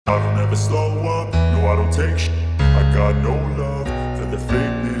I don't ever slow up, no I don't take shit. I got no love for the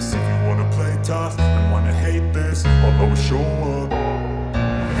fakeness. If you wanna play tough and wanna hate this, I'll always show up.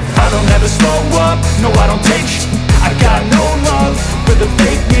 I don't ever slow up, no I don't take shit. I got no love for the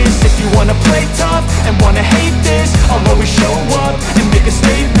fakeness. If you wanna play tough and wanna hate this, I'll always show up and make a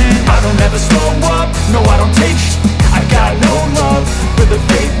statement. I don't ever slow up, no I don't take shit. I got no love for the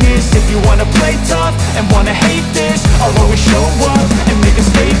fakeness. If you wanna play tough and wanna hate this, I'll always show up and make a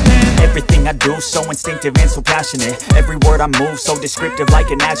statement. Everything I do so instinctive and so passionate. Every word I move so descriptive like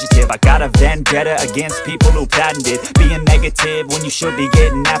an adjective. I got a vendetta against people who patented being negative when you should be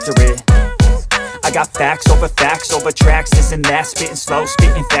getting after it. I got facts over tracks, this and that. Spitting slow,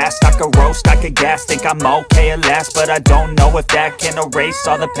 spitting fast, I could roast, I could gas. Think I'm okay at last, but I don't know if that can erase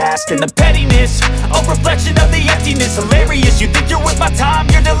all the past. And the pettiness, a reflection of the emptiness. Hilarious, you think you're worth my time,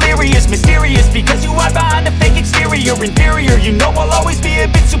 you're delirious. Mysterious, because you hide behind a fake exterior. Inferior, you know I'll always be a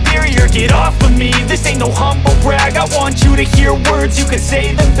bit superior. Get off of me, this ain't no humble brag. I want you to hear words, you can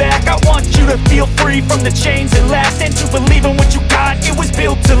say them back. I want you to feel free from the chains that last, and to believe in what you got, it was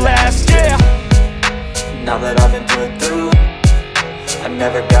built to last, yeah. Now that I've been put through, I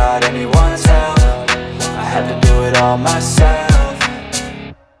never got anyone's help. I had to do it all myself.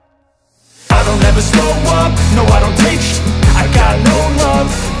 I don't ever slow up, no I don't take shit. I got no love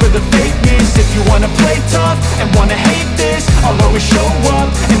for the fakeness. If you wanna play tough and wanna hate this, I'll always show up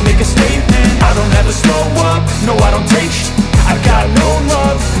and make a statement. I don't ever slow up, no I don't take shit. I got no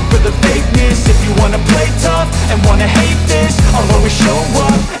love for the fakeness. If you wanna play tough and wanna hate this, I'll always show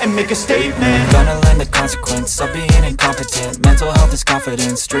up and make a statement. Gonna learn the consequence of being incompetent. Mental health is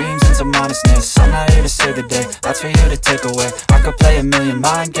confidence, dreams and some honestness. I'm not here to save the day, that's for you to take away. I could play a million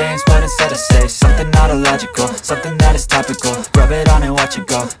mind games, but instead I say something not illogical, something that is topical. Rub it on and watch it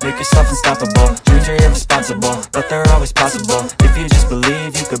go, make yourself unstoppable. Dreams are irresponsible, but they're always possible. If you just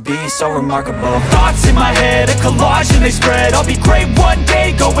believe, you could be so remarkable. Thoughts in my head, a collage and they spread. I'll be great one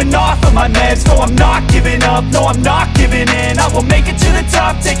day, going off of my meds. No, I'm not giving up, no, I'm not giving in. I will make it to the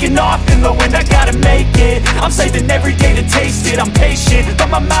top, taking off in the wind. I gotta make it, I'm saving every day to taste it. I'm patient, but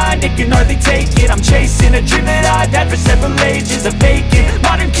my mind, it can hardly take it. I'm chasing a dream that I've had for several ages. A vacant,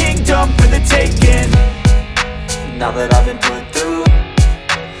 modern kingdom for the taking. Now that I've been put through,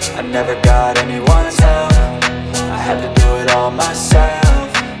 I never got anyone's help. I had to do it all myself.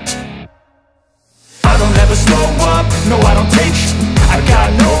 I don't ever slow up, no I don't take shit. I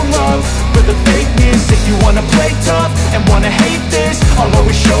got no love for the fakeness. If you wanna play tough and wanna hate this, I'll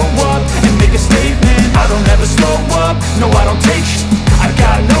always show up and make a statement. I don't ever slow up, no I don't take shit. I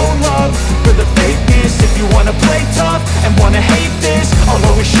got no love for the fakeness. If you wanna play tough and wanna hate this, I'll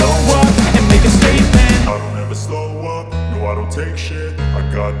always show up and make a statement. I don't ever slow up, no I don't take shit. I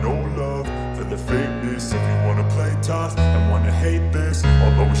got no love for the fakeness. If you wanna play tough and wanna hate this,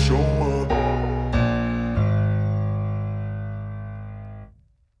 I'll always show up.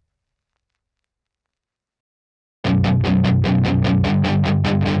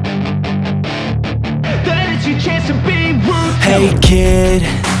 Hey kid,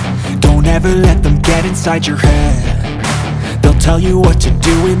 don't ever let them get inside your head. They'll tell you what to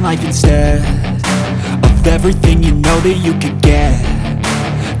do in life instead of everything you know that you could get.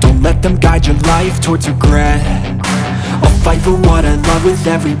 Don't let them guide your life towards regret. I'll fight for what I love with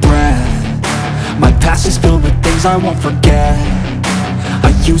every breath. My past is filled with things I won't forget. I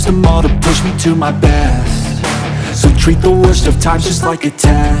use them all to push me to my best. So treat the worst of times just like a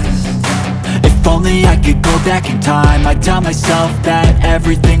test. If only I could go back in time, I'd tell myself that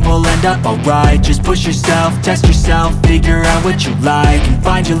everything will end up alright. Just push yourself, test yourself, figure out what you like, and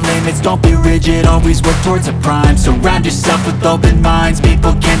find your limits, don't be rigid, always work towards a prime. Surround yourself with open minds,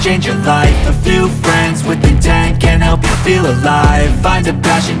 people can change your life. A few friends with intent can help you feel alive. Find a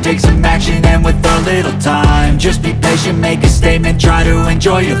passion, take some action, and with a little time, just be patient, make a statement, try to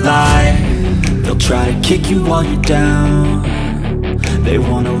enjoy your life. They'll try to kick you while you're down. They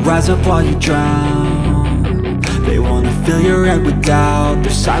wanna rise up while you drown. They wanna fill your head with doubt.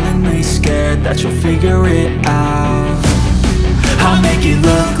 They're silently scared that you'll figure it out. I'll make it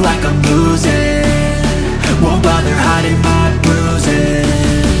look like I'm losing, won't bother hiding my bruises.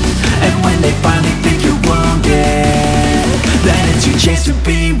 And when they finally think you're wounded, then it's your chance to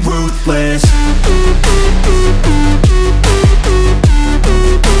be ruthless.